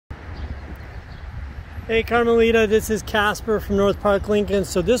Hey Carmelita, this is Casper from North Park Lincoln.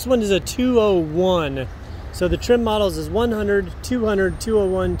 So this one is a 201. So the trim models is 100, 200,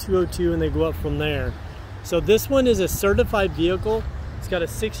 201, 202, and they go up from there. So this one is a certified vehicle. It's got a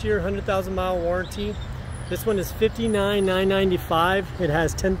 6-year, 100,000 mile warranty. This one is $59,995. It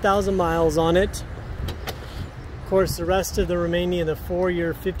has 10,000 miles on it. Of course, the rest of the remaining of the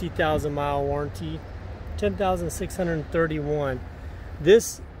 4-year, 50,000 mile warranty, $10,631.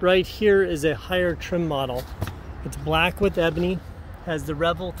 This right here is a higher trim model. It's black with ebony, has the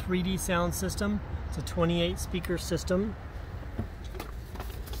Revel 3D sound system. It's a 28 speaker system.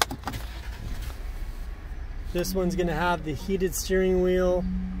 This one's gonna have the heated steering wheel,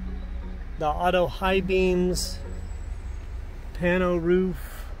 the auto high beams, pano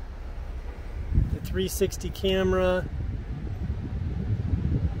roof, the 360 camera,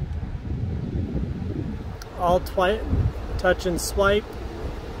 all touch and swipe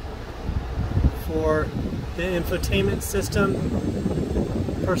for the infotainment system,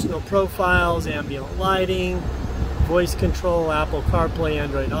 personal profiles, ambient lighting, voice control, Apple CarPlay,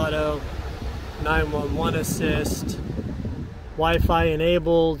 Android Auto, 911 assist, Wi-Fi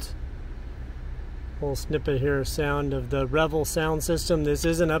enabled. A little snippet here, sound of the Revel sound system. This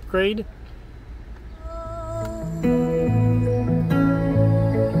is an upgrade.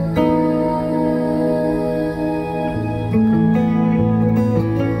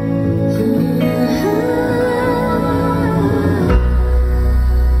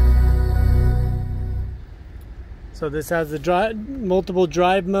 So this has the multiple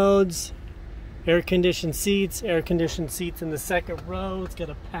drive modes, air-conditioned seats in the second row. It's got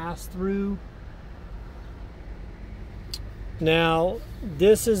a pass-through. Now,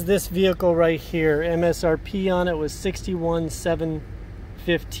 this is this vehicle right here. MSRP on it was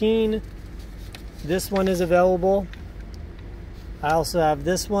 $61,715. This one is available. I also have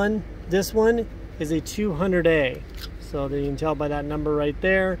this one. This one is a 200A. So you can tell by that number right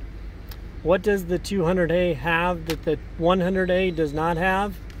there. What does the 200A have that the 100A does not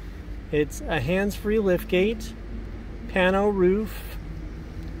have? It's a hands-free liftgate, pano roof,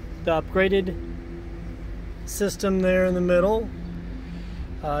 the upgraded system there in the middle.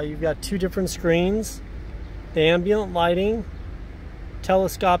 You've got 2 different screens, the ambient lighting,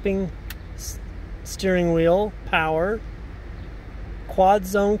 telescoping steering wheel, power, quad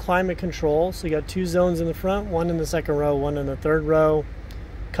zone climate control. So you got 2 zones in the front, 1 in the second row, 1 in the third row.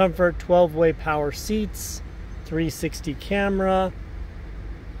 Comfort 12-way power seats, 360 camera,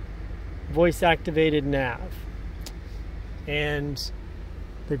 voice activated nav, and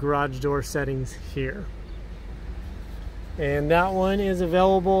the garage door settings here. And that one is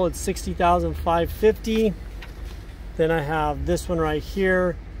available at $60,550. Then I have this one right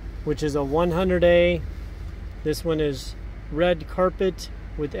here, which is a 100A. This one is red carpet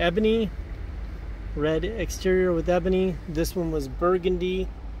with ebony, red exterior with ebony. This one was burgundy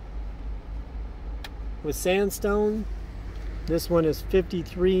with sandstone. This one is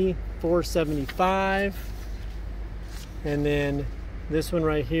 $53,475. And then this one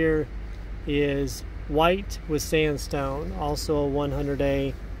right here is white with sandstone, also a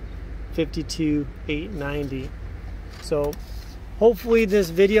 100A, $52,890. So hopefully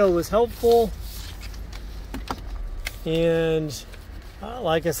this video was helpful. And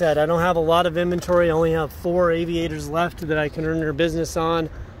like I said, I don't have a lot of inventory. I only have 4 Aviators left that I can earn your business on.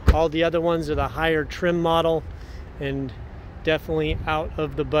 All the other ones are the higher trim model and definitely out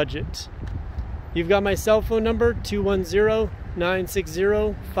of the budget. You've got my cell phone number,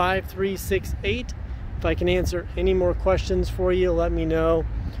 210-960-5368. If I can answer any more questions for you, let me know.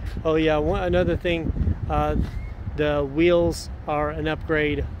 Oh yeah, another thing, the wheels are an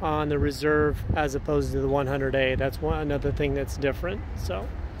upgrade on the Reserve as opposed to the 100A. That's another thing that's different. So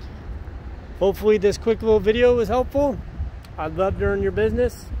hopefully this quick little video was helpful. I'd love to earn your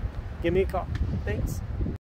business. Give me a call. Thanks.